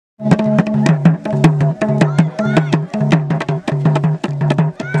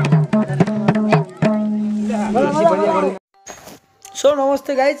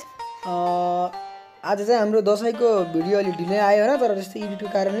नमस्ते गाइज। आज चाहिँ हाम्रो दसैँको भिडियो अलि ढिलै आयो होइन, तर त्यस्तै एडिटको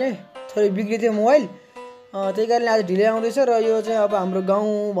कारणले थोरै बिग्रियो थियो मोबाइल, त्यही कारणले आज ढिलै आउँदैछ। र यो चाहिँ अब हाम्रो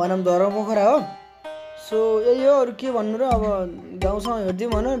गाउँ भनौँ धर्मपोखरा हो। सो यही हो, अरू के भन्नु र। अब गाउँसँग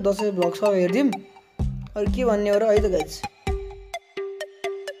हेरिदिउँ होइन, दसैँ भ्लग सब हेरिदिउँ, अरू के भन्ने हो र है त गाइज।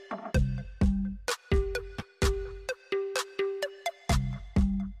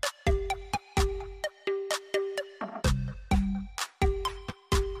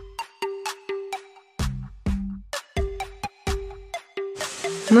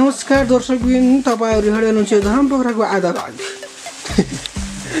 नमस्कार दर्शकबिन, तपाईहरु हेर्दै हुनुहुन्छ धर्मपोखराको आधा भाग।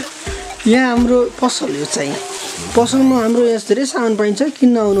 यहाँ हाम्रो पसल, यो चाहिँ पसलमा हाम्रो यहाँ धेरै सामान पाइन्छ,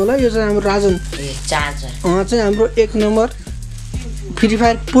 किन्न आउनु होला। यो चाहिँ हाम्रो राजन चार्जर चाहिँ हाम्रो 1 number free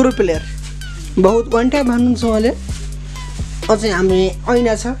fire pro player, बहुत वान टाइम भन्नुहुन्छ उहाँले। अझै हाम्रो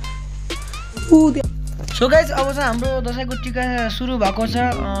ऐना छ। सो गाइज, अब चाहिँ हाम्रो दसैँको टिका सुरु भएको छ,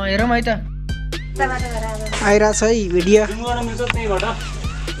 हेरौँ है त। आइरहेछ है भिडियो।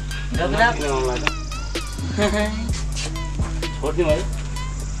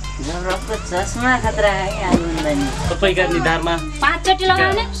 चस्मा खतरा है सबैका निधारमा 5 चोटी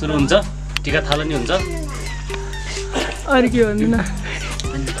लगाउने सुरु हुन्छ, टिका थालनी हुन्छ। अरू के भन्दिन।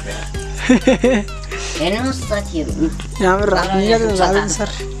 हेर्नुहोस् साथीहरू, हाम्रो राजन सर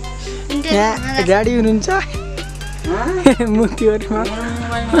यहाँ गाडी हुनुहुन्छ मुक्तिहरुमा।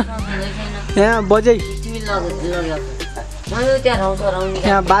 यहाँ बजै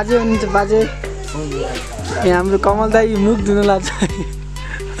यहाँ बाजे हुनुहुन्छ, बाजे। यहाँ हाम्रो कमल दाई मुख धुन लाग्छ।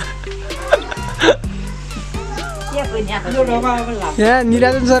 यहाँ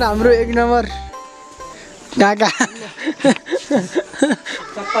निराजन सर हाम्रो 1 नम्बर काका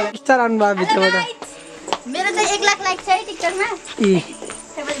स्टार आउनुभयो भित्रबाट। मेरो चाहिँ 1 लाख लाइक छ है टिकटकमा।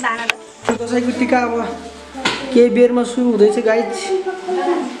 दसैँको टिका अब केही बेरमा सुरु हुँदैछ गाइज।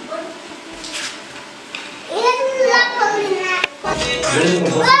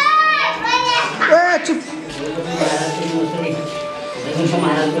 चुप।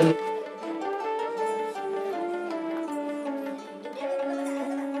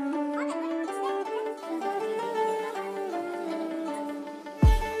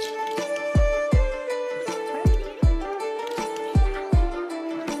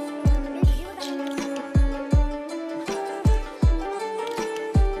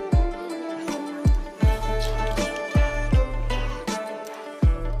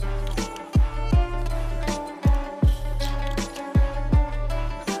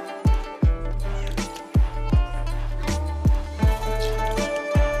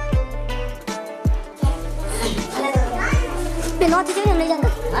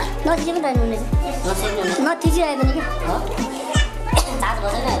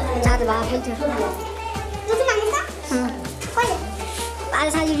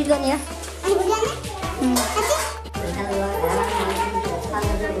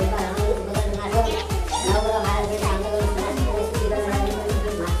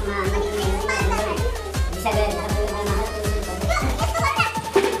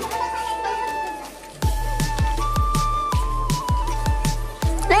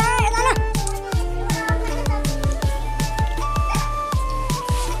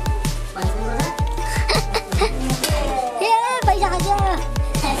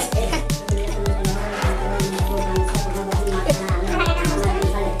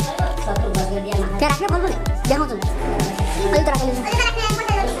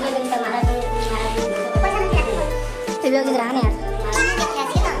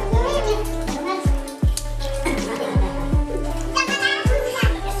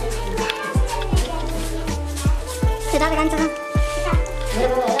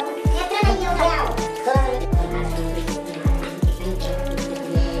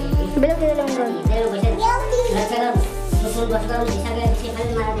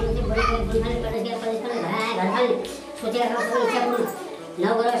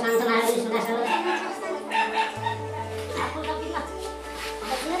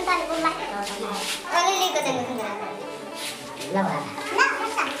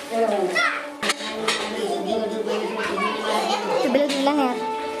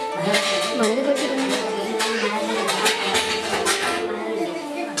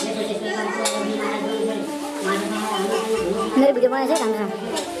 मेरो भिडियो बनाएछ राम्रो।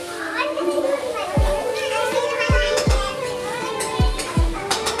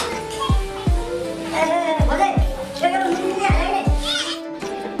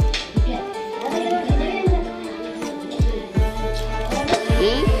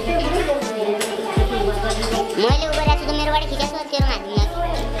 मैले उबर आएको त मेरोबाट खिचेको तेरो हातमा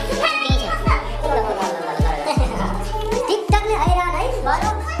टिकटकले हैरान है।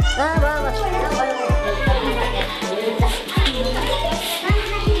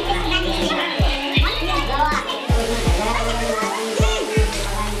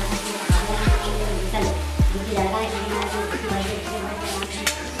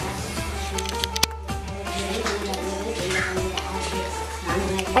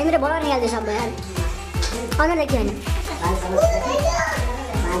 मेरो भलो निकाल्दै सबै यार अनुहार देखियो हैन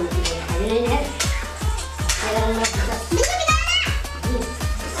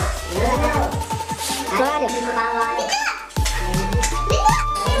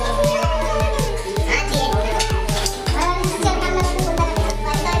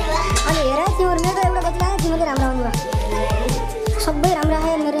सबै राम्रो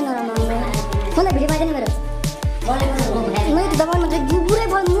आयो मेरो नराम्रो आयो मलाई भिडियो पाइदैन मेरो मैं तो दबान मतलब पूरे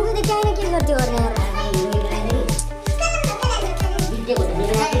बहुत मुझे देखे आए ना क्या करते हो यार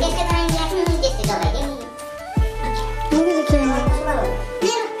मुझे देखे ना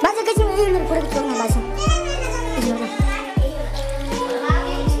बस कैसे मैं मेरे पूरे कुछ ना बस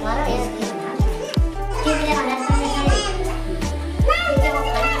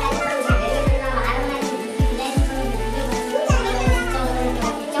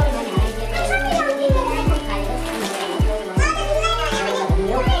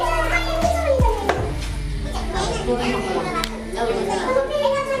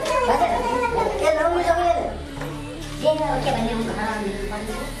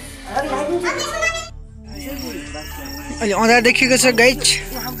अहिले अँधार देखिएको छ गाइज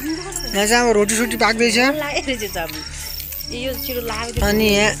यहाँ चाहिँ अब रोटी सोटी पाक्दैछ अनि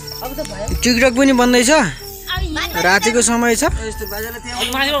यहाँ टिकटक पनि बन्दैछ रातिको समय छ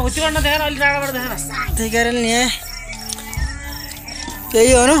त्यही कारणले यहाँ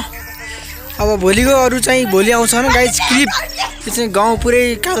त्यही हो न अब भोलिको अरू चाहिँ भोलि आउँछ न गाइज क्लिप यो चाहिँ गाउँ पुरै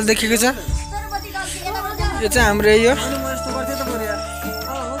कालो देखेको छ यो चाहिँ हाम्रो यही हो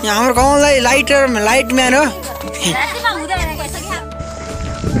यहाँ हाम्रो गाउँलाई लाइट म्यान हो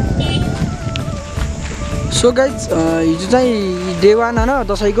सो गाइज हिजो चाहिँ डे 1 होइन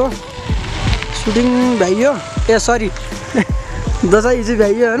दसैँको सुटिङ भ्याइयो ए सरी दसैँ हिजो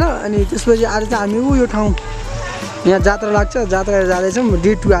भ्याइयो होइन अनि त्यसपछि आज चाहिँ हामी यो ठाउँ यहाँ जात्रा लाग्छ जात्रा जाँदैछौँ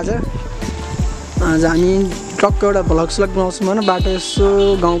डे 2 आज हामी टक्क एउटा भ्लग स्लग बनाउँछौँ होइन बाटो यसो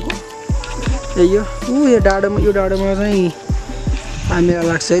गाउँको यही हो यो डाँडोमा चाहिँ हामीलाई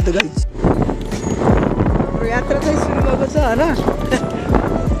लाग्छ है त गाइज हाम्रो यात्रा चाहिँ सुरु भएको छ होइन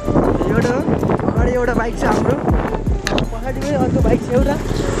एउटा अगाडि एउटा बाइक छ हाम्रो पछाडि पनि अर्को बाइक छ एउटा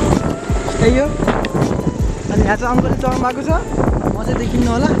त्यही हो अनि यहाँ चाहिँ अङ्कलले चलाउनु भएको छ म चाहिँ देखिन्न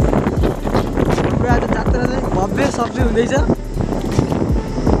होला हाम्रो आज जात्रा चाहिँ भव्य सब्जी हुँदैछ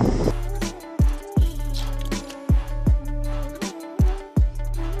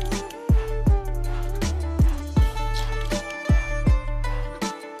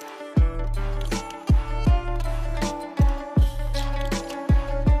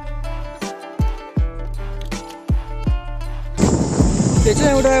यो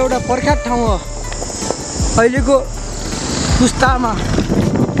चाहिँ एउटा प्रख्यात ठाउँ हो अहिलेको पुस्तामा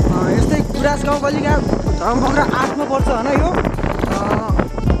यस्तै गुराँस गाउँपालिका धर्मपोखरा 8 मा पर्छ होइन यो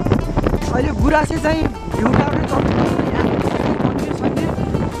अहिले गुराँसे चाहिँ भ्युटाउने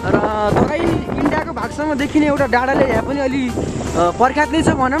र तराई इन्डियाको भागसँग देखिने एउटा डाँडाले यहाँ पनि अलि प्रख्यात नै छ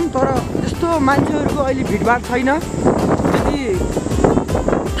भनौँ तर त्यस्तो मान्छेहरूको अहिले भिडभाड छैन त्यति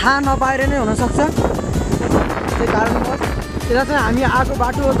थाहा नपाएर नै हुनसक्छ त्यही कारणवश यता चाहिँ हामी आएको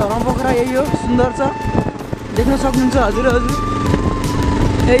बाटो धर्मपोखरा यही हो सुन्दर छ देख्न सक्नुहुन्छ हजुर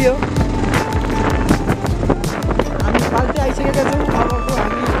यही हो हामी फाल्टै आइसकेका छौँ अबको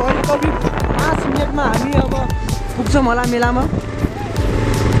हामी करिब 5 मिनटमा हामी अब पुग्छौँ होला मेलामा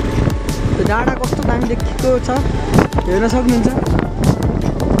त्यो डाँडा कस्तो दामी देखेको छ हेर्न सक्नुहुन्छ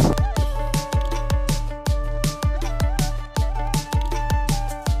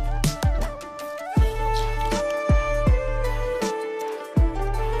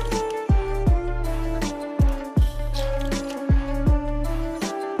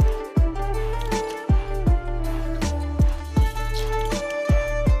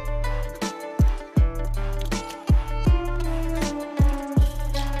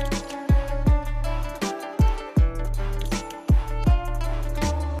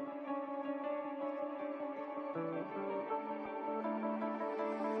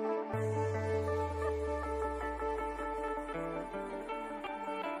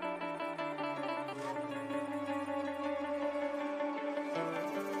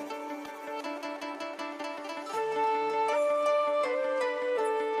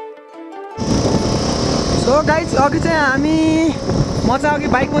सो गाइज अघि चाहिँ हामी म चाहिँ अघि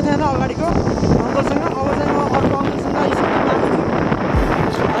बाइकमा थिएन अगाडिको अङ्कलसँग अब चाहिँ म अर्को अङ्कलसँग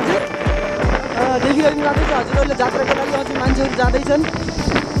हजुर देखिरहनु भएको छ हजुरहरूले जात्राको लागि अझै मान्छेहरू जाँदैछन्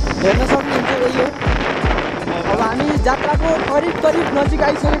हेर्न सक्नुहुन्छ यही हो अब हामी जात्राको करिब नजिक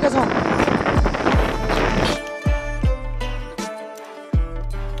आइसकेका छौँ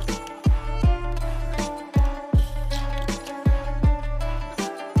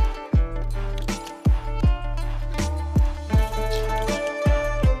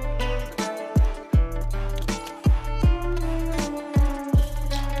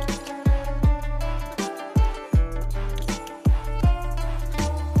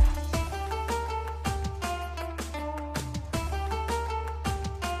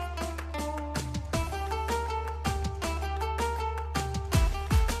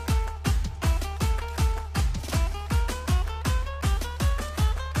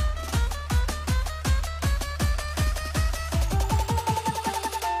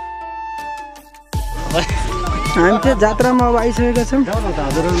हामी चाहिँ जात्रामा अब आइसकेका छौँ।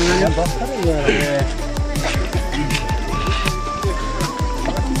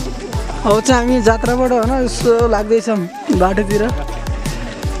 अब चाहिँ हामी जात्राबाट होइन यसो लाग्दैछौँ बाटोतिर।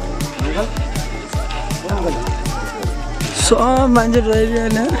 सब मान्छे ड्राइभर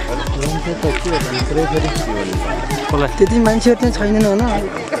होइन, त्यति मान्छेहरू चाहिँ छैनन्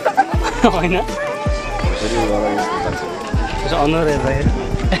होइन।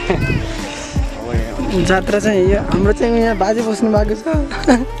 जात्रा चाहिँ यो हाम्रो चाहिँ यहाँ बाजे बस्नु भएको छ,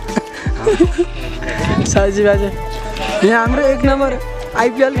 साजी बाजे। यहाँ हाम्रो 1 नम्बर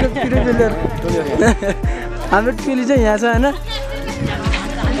आइपिएलको प्लेयर हाम्रो टोली चाहिँ यहाँ छ होइन।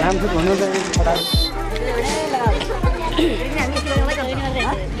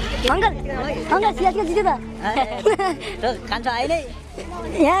 अङ्कल सियासको जित्यो त खान्छ अहिले।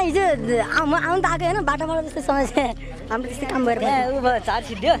 यहाँ हिजो म आउनु त आएको होइन, बाटोबाट त्यस्तो समस्या हाम्रो त्यस्तै काम भएर 4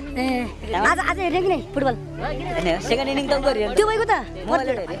 सिद्धियो। आज हेर्ने कि नै फुटबल सेकेन्ड इनिङ त गऱ्यो त्यो भएको त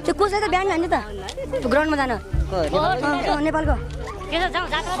त्यो कोच त बिहान हान्यो त ग्राउन्डमा जान नेपालको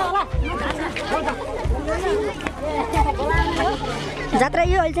जात्रा।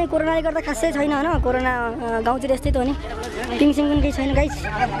 यो अहिले चाहिँ कोरोनाले गर्दा खासै छैन होइन, कोरोना गाउँतिर यस्तै त हो नि, टिङसिङ पनि केही छैन गाइस।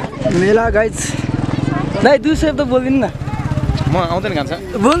 मेला गाइस दाइ दुसै त बोल्दिनु न, म आउँदैन खान्छ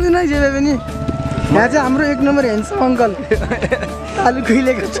बोल्दिनँ है जे भए पनि। यहाँ चाहिँ हाम्रो 1 नम्बर हेर्छ अङ्कल आलु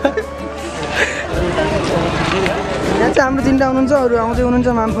खुइलेको छ। यहाँ चाहिँ हाम्रो 3टा हुनुहुन्छ, अरू आउँदै हुनुहुन्छ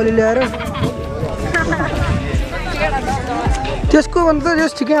मामफली ल्याएर। त्यसको भन्दा त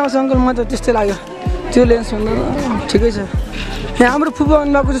यस ठिकै आउँछ अङ्कल, म त त्यस्तै लाग्यो त्यो लेन्स भन्दा ठिकै छ। यहाँ हाम्रो फुपू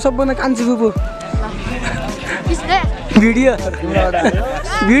आउनुभएको छ, सबभन्दा कान्छी फुपू। भिडियो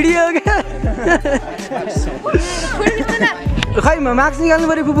क्या खै मार्क्स निकाल्नु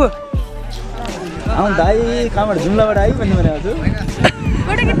पऱ्यो फुपू। दाइ कहाँबाट जुम्लाबाट आयो भन्ने भने हजुर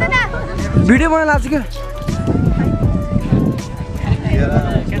भिडियो बनाउनु लाग्छ क्या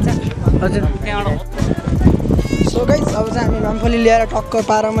हजुर। सो गाइस अब चाहिँ हामी मामफली ल्याएर टक्क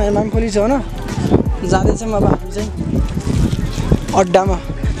पारामा मामफली छ होइन, जाँदैछौँ अब हामी चाहिँ अड्डामा।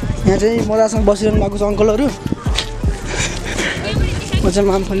 यहाँ चाहिँ मजासँग बसिरहनु भएको छ अङ्कलहरू। म चाहिँ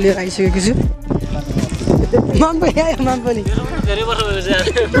मामफली लिएर आइसकेको छु। मामफली आयो मामफली।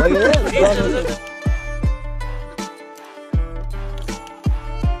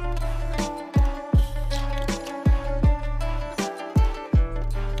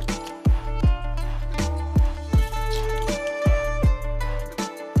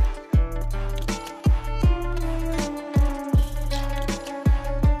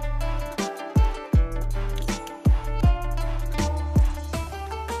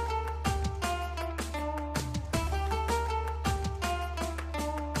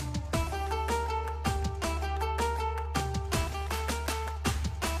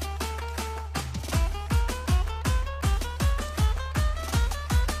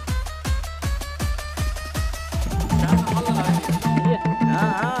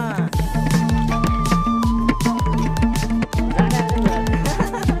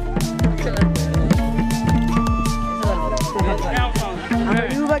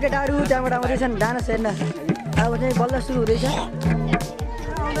 केटाहरू त्यहाँबाट आउँदैछन् डान्स हेर्न। अब चाहिँ बल्ल सुरु हुँदैछ,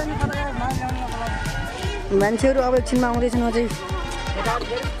 मान्छेहरू अब एकछिनमा आउँदैछन् अझै।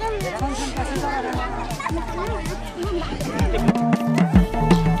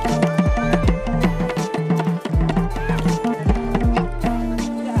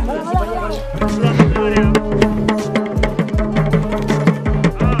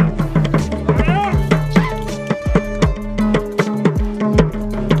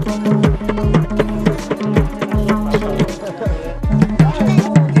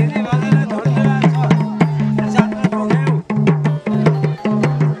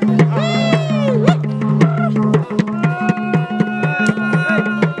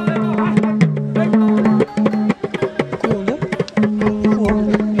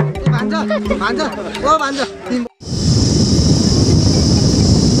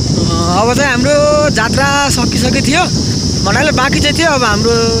 अब चाहिँ हाम्रो जात्रा सकिसकेको थियो भन्नाले बाँकी चाहिँ थियो। अब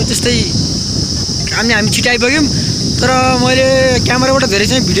हाम्रो त्यस्तै हामी छिटो आइपुग्यौँ, तर मैले क्यामेराबाट धेरै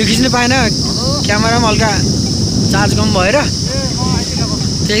चाहिँ भिडियो खिच्न पाएन, क्यामेरामा हल्का चार्ज कम भएर।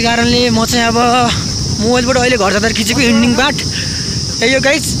 त्यही कारणले म चाहिँ अब मोबाइलबाट अहिले घर जाँदा खिचेको एन्डिङ पार्ट यही हो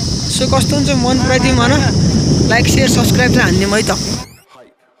गाइस। सो कस्तो हुन्छ मन पराइदिउँ भन, लाइक सेयर सब्सक्राइब चाहिँ हान्दिउँ है त।